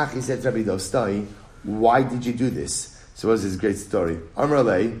Rabbi Achi said to Rabbi Dostai, why did you do this? So what was this great story? Amar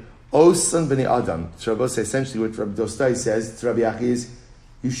Le Osan B'nei Adam. So I will say, essentially what Rabbi Dostai says to Rabbi Achi is,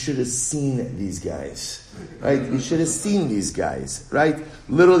 you should have seen these guys, right? You should have seen these guys, right?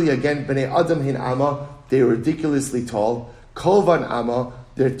 Literally again, B'nei Adam Hin Amma, they were ridiculously tall. Kolvan Amma,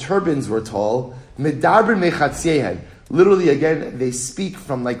 their turbans were tall. Medaber Mechatzehen. Literally, again, they speak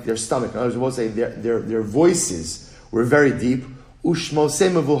from like their stomach. In other words, we'll say their voices were very deep. Ushmosei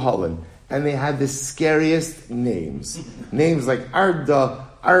mevuhalim, and they had the scariest names. Names like Arda,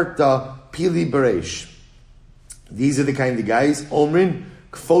 Pili Beresh. These are the kind of guys. Omrin,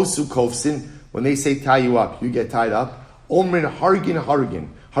 Kfosu Kofsin. When they say tie you up, you get tied up. Omrin, Harugo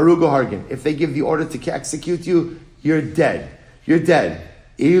Hargin. If they give the order to execute you, you're dead.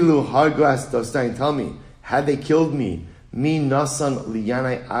 Ilu Hargas Dostai, tell me, had they killed me, mi nasan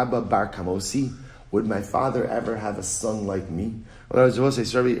liyanai abba bar kamosi, would my father ever have a son like me? What I was supposed to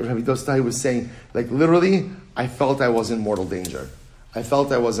say, Rabbi Dostai was saying, like literally, I felt I was in mortal danger. So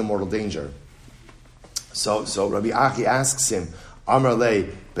Rabbi Achi asks him, Amar le,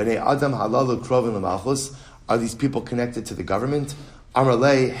 b'nei adam halalu krovin l'malchus, are these people connected to the government? Amar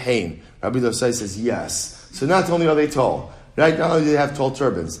le, hein. Rabbi Dostai says, yes. So not only are they tall, right? Not only do they have tall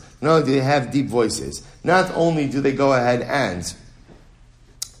turbans, not only do they have deep voices, not only do they go ahead and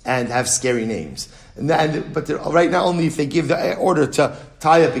have scary names, but right now only if they give the order to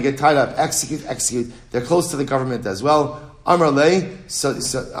tie up, they get tied up, execute, they're close to the government as well. Amar lei,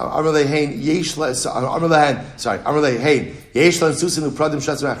 Amar lei hein, yesh lan susin upradim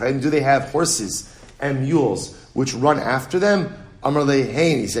shatzim. Do they have horses and mules which run after them? Amar lei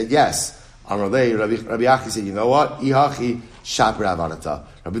hein, he said yes. Amar lei, Rabbi Achi said, you know what? Ihachi shapir avanata.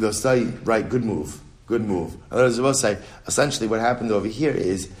 Rabbi Dostai, right, good move. Others will say, essentially what happened over here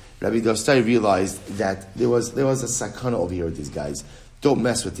is Rabbi Dostai realized that there was a sakana over here with these guys. Don't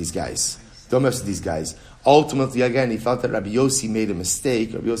mess with these guys. Ultimately, again, he felt that Rabbi Yossi made a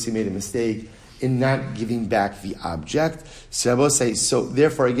mistake in not giving back the object. So I will say, so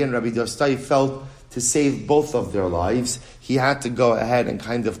therefore, again, Rabbi Dostai felt to save both of their lives, he had to go ahead and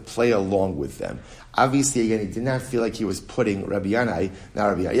kind of play along with them. Obviously, again, he did not feel like he was putting Rabbi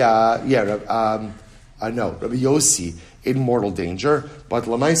Yossi in mortal danger, but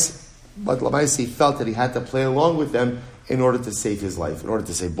Lamaisi felt that he had to play along with them in order to save his life, in order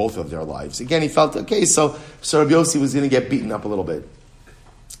to save both of their lives. Again, he felt, okay, so Rabbi Yossi was going to get beaten up a little bit.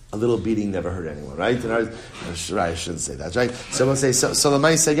 A little beating never hurt anyone, right? I shouldn't say that, right? So we'll say, so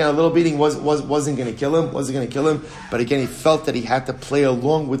Lamaisi, again, a little beating wasn't going to kill him, but again, he felt that he had to play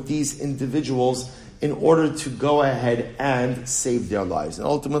along with these individuals in order to go ahead and save their lives. And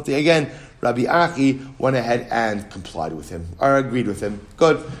ultimately, again, Rabbi Achi went ahead and complied with him, or agreed with him.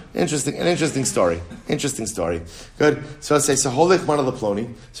 Good. An interesting story. Good. So I'll say, so Holech Mana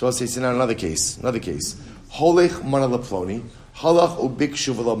Laploni. So I'll say, so now another case. Holech Mana Laploni. Halach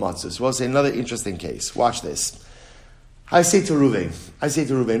Ubikshu V'lo Matzu. So I'll say another interesting case. Watch this. I say to Ruvain,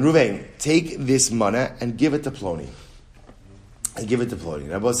 take this mana and give it to Ploni.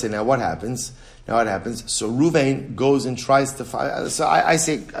 And I will say, now what happens? So Ruvain goes and tries to find. So I'm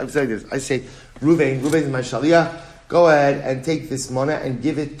saying this. I say, Ruvain is my shaliach. Go ahead and take this mana and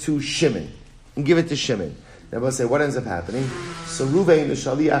give it to Shimon. And I will say, what ends up happening? So Ruvain, the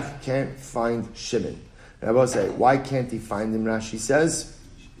shaliach, can't find Shimon. And I will say, why can't he find him? Rashi says,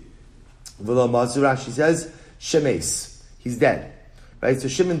 V'lo Mazu, Rashi says, Shemes. He's dead. Right? So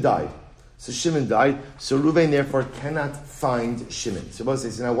Shimon died. So Shimon died. So Reuven therefore cannot find Shimon. So Rabbi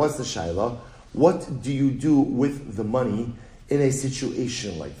says, now what's the shaila? What do you do with the money in a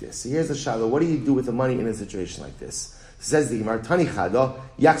situation like this? So here's the shaila. What do you do with the money in a situation like this? Says the Gemara, Tani Chada,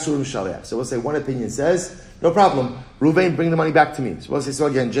 Yaksurim Shaliach. So we'll say one opinion says, no problem, Reuven, bring the money back to me. So we'll say, so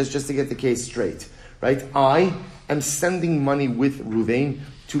again, just to get the case straight, right? I am sending money with Reuven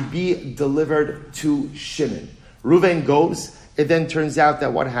to be delivered to Shimon. Reuven goes, it then turns out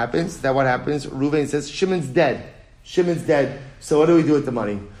that what happens? Reuven says, Shimon's dead. So what do we do with the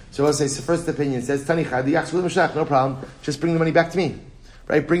money? So we'll say, so first opinion says, Tani Chada, Yaksurim Shaliach, no problem, just bring the money back to me.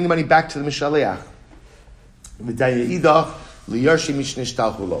 Right? Bring the money back to the Mishaleach.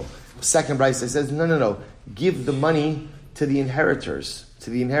 Second Bryce says, no. Give the money to the inheritors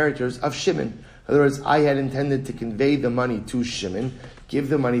of Shimon. In other words, I had intended to convey the money to Shimon. Give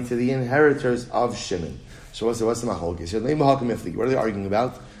the money to the inheritors of Shimon. So what's the machlokes? What are they arguing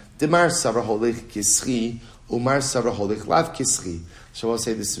about? Demar savra holich kischi, umar savra holich lav kischi. So we'll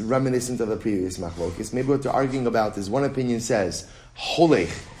say this is reminiscent of the previous machlokes. Maybe what they're arguing about is one opinion says holich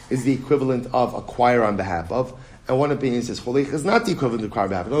is the equivalent of acquire on behalf of, and one opinion says holich is not the equivalent of acquire on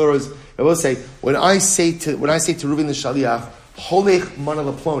behalf of. In other words, I will say when I say to Reuven the Shaliach, holich mana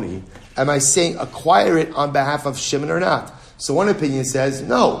laploni, am I saying acquire it on behalf of Shimon or not? So one opinion says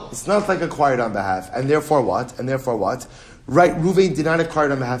no, it's not like acquired on behalf, and therefore what? Right, Reuven did not acquire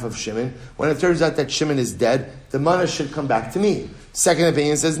it on behalf of Shimon. When it turns out that Shimon is dead, the money should come back to me. Second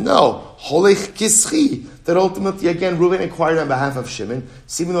opinion says no, holich kischi, that ultimately again Reuven acquired on behalf of Shimon.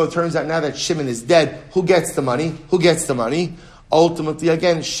 So even though it turns out now that Shimon is dead, who gets the money? Ultimately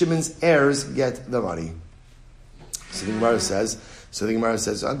again, Shimon's heirs get the money. So the Gemara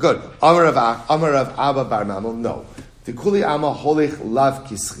says, good. Amar of Abba Bar Mamel, no. The Kuli Ama holich lav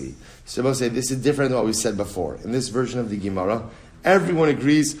kischi. So we'll say this is different than what we said before. In this version of the Gemara, everyone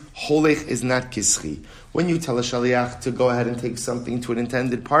agrees holich is not kischi. When you tell a shaliach to go ahead and take something to an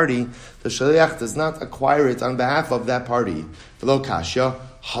intended party, the shaliach does not acquire it on behalf of that party. V'lo kasha,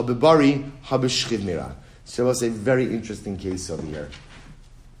 habibari, habishchiv mira. So we'll say very interesting case over here.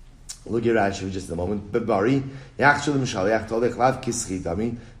 Look at Rashi for just a moment. Bibari, yachshulim shaliach tolech lav kischi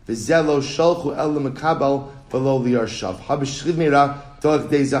dami, v'zelo sholchu el lemekabel v'lo liyarshav, habishchiv mira. So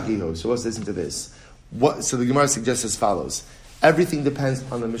let's listen to this. So the Gemara suggests as follows. Everything depends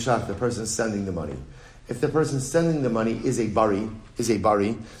on the mishach, the person sending the money. If the person sending the money is a bari,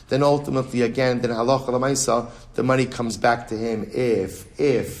 then ultimately again, then halacha l'maisa, the money comes back to him if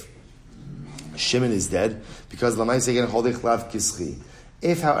Shimon is dead, because l'maisa again holich lav kischi.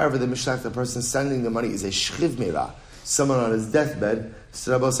 If, however, the mishach, the person sending the money is a shchiv mira, someone on his deathbed,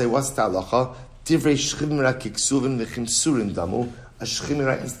 so Rabbi will say, what's the halacha? Divrei shchiv mira kiksuvin v'chimsurin damu. A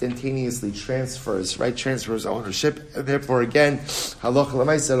shchimira instantaneously transfers ownership, and therefore again, halacha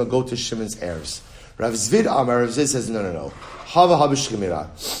l'maisa will go to Shimon's heirs. Rav Zvid says no. Hava shchimira.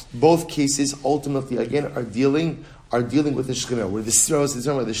 Both cases ultimately again are dealing with the shchimira, where the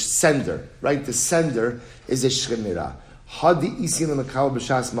sender, right? The sender is a shchimira. Hadi isin l'makal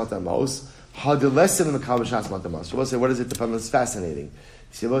b'shas matamos. Hadi lesin l'makal b'shas matamos. So we'll say, what does it depend on? It's fascinating.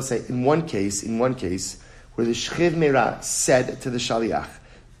 So we'll say, in one case, where the Shchiv Mira said to the Shaliach,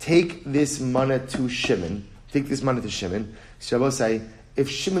 take this money to Shimon. So I will say, if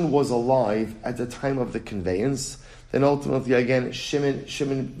Shimon was alive at the time of the conveyance, then ultimately again,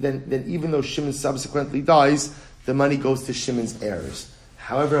 then even though Shimon subsequently dies, the money goes to Shimon's heirs.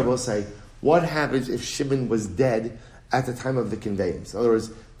 However, I will say, what happens if Shimon was dead at the time of the conveyance? In other words,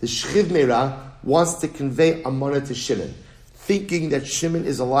 the Shchiv Mira wants to convey a money to Shimon, thinking that Shimon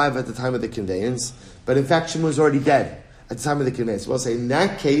is alive at the time of the conveyance, but in fact Shimon was already dead at the time of the conveyance. We'll say in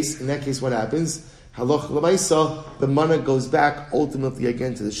that case, what happens? Halach l'maisa, the money goes back ultimately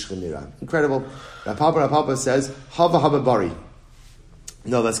again to the shchimira. Incredible. Rapapa says hava bari.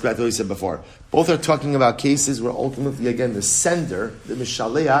 No, let's go back to what we said before. Both are talking about cases where ultimately again the sender, the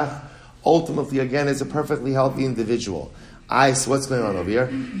mishaleach, ultimately again is a perfectly healthy individual. So what's going on over here?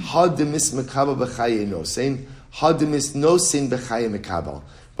 Hadimis mekabel b'chaye nosein. Hadimis nosein b'chaye mekabel.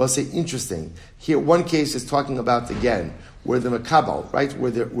 Well, say interesting. Here, one case is talking about again where the makabel, right,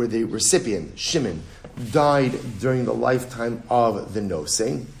 where the recipient Shimon died during the lifetime of the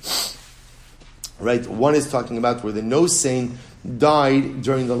nosein. Right, one is talking about where the nosein died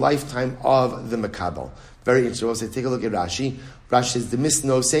during the lifetime of the makabel. Very interesting. We'll say, take a look at Rashi. Rashi says the mis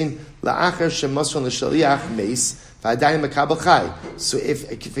nosein la'achar shemasron l'shaliach meis v'adayin makabel chai. So if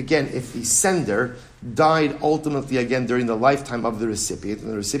the sender died ultimately again during the lifetime of the recipient,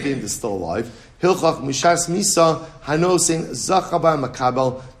 and the recipient is still alive, Hilchach Mishas Misa Hanosin Zachaba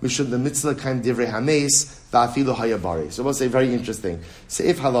Makabel Mishud the Mitzvah Kaim Divrei Hames Va'afilu Hayabari. So we'll say very interesting. So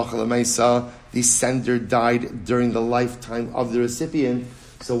if Halacha L'Maisa, the sender died during the lifetime of the recipient,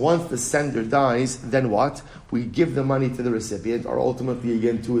 so once the sender dies, then what? We give the money to the recipient, or ultimately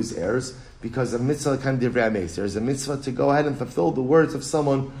again to his heirs, because a mitzvah Kaim Divrei Hames. There is a mitzvah to go ahead and fulfill the words of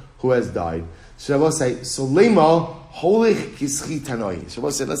someone who has died. So I will say, so lema holich kischi tanoi. So I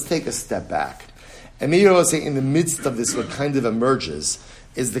will say, let's take a step back. And maybe I will say, in the midst of this, what kind of emerges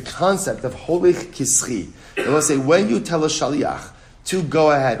is the concept of holich kischi. I will say, when you tell a shaliach to go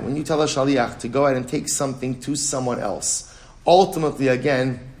ahead, and take something to someone else, ultimately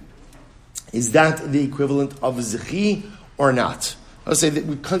again, is that the equivalent of zichi or not? I will say that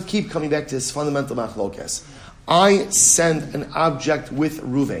we keep coming back to this fundamental machlokes. I send an object with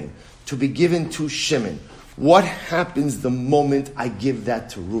Ruvain to be given to Shimon. What happens the moment I give that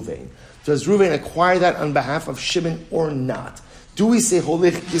to Ruvain? Does Ruvain acquire that on behalf of Shimon or not? Do we say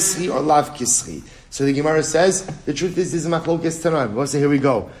holich kisri or lav kisri? So the Gemara says, the truth is machlokes tanaim. We'll say, here we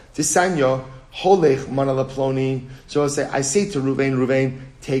go. Tisanyo, holich mana laploni. So I say to Ruvain,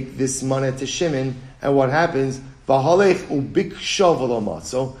 take this mana to Shimon, and what happens? V'halech ubikshav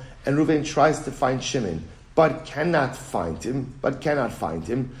v'lomatzo. And Ruvain tries to find Shimon, but cannot find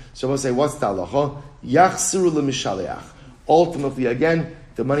him. So we'll say, what's the halacha? Yachsuru l'mishaleach. Ultimately, again,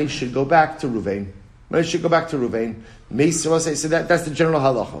 the money should go back to Ruvain. So that's the general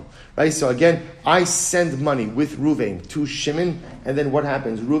halacha, right? So again, I send money with Ruvain to Shimon, and then what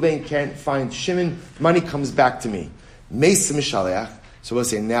happens? Ruvain can't find Shimon, money comes back to me. Meisa mishaleach. So we'll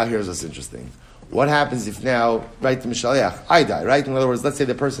say, now here's what's interesting. What happens if now, right, the Mishaleach, I die, right? In other words, let's say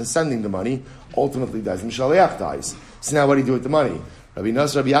the person sending the money ultimately dies. The Mishaleach dies. So now what do you do with the money? Rabbi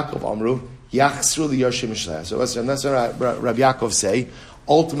Nasr, Rabbi Yaakov, Amru, Yachsru liYarshei Mishaleach. So that's what Rabbi Yaakov say.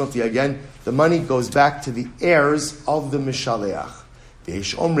 Ultimately, again, the money goes back to the heirs of the Mishaleach.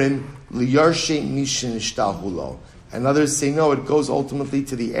 V'yesh omrim liYarshei mishin ishtahulo. And others say, no, it goes ultimately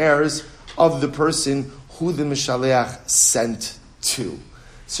to the heirs of the person who the Mishaleach sent to.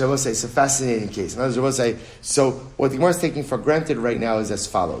 So I will say, it's a fascinating case. In other words, I will say, so what the Gemara is taking for granted right now is as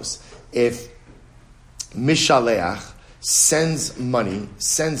follows. If Mishaleach sends money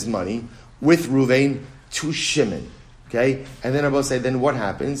with Ruvain to Shimon, okay? And then I will say, then what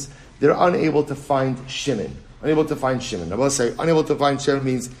happens? They're unable to find Shimon. I will say, unable to find Shimon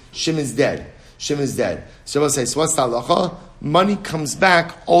means Shimon's dead. So I will say, so what's the halacha? Money comes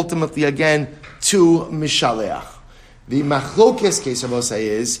back ultimately again to Mishaleach. The machlokes case, I will say,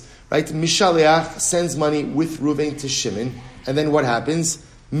 is, right, Mishaleach sends money with Ruvain to Shimon, and then what happens?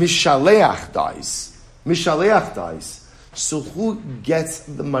 Mishaleach dies. So who gets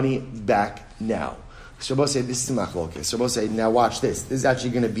the money back now? So I will say, this is the machlokes. So I will say, now watch this. This is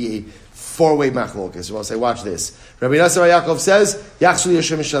actually going to be a four-way machlokes. So I will say, watch this. Rabbi Nasr Yaakov says, Yachshu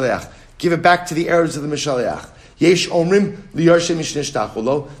Yoshem Mishaleach. Give it back to the heirs of the Mishaleach. Yesh omrim liYarshei mishin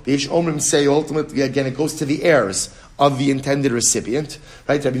ishtachulo. The Yesh omrim say ultimately again it goes to the heirs of the intended recipient.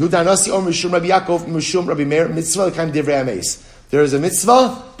 Right? Rabbi Huda Nasi Om Mishum Rabbi Yaakov Mishum Rabbi Meir Mitzvah Kaim Divrei Hames. There is a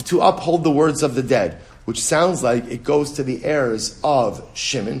mitzvah to uphold the words of the dead, which sounds like it goes to the heirs of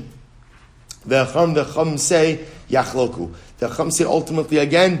Shimon. The Chum say Yachloku. The Chum say ultimately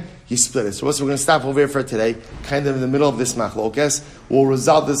again you split it. So we're going to stop over here for today, kind of in the middle of this machlokes. We'll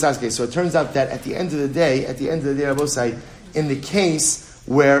resolve this last case. So it turns out that at the end of the day, I will say, in the case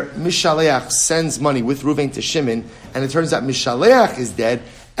where Mishaleach sends money with Ruvain to Shimon, and it turns out Mishaleach is dead,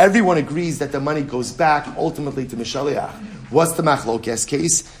 everyone agrees that the money goes back ultimately to Mishaleach. What's the machlokes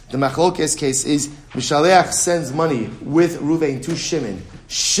case? The machlokes case is Mishaleach sends money with Ruvain to Shimon.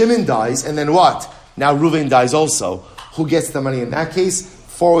 Shimon dies, and then what? Now Ruvain dies also. Who gets the money in that case?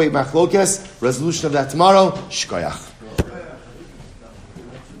 Four-way machlokes. Resolution of that tomorrow. Shkoyach.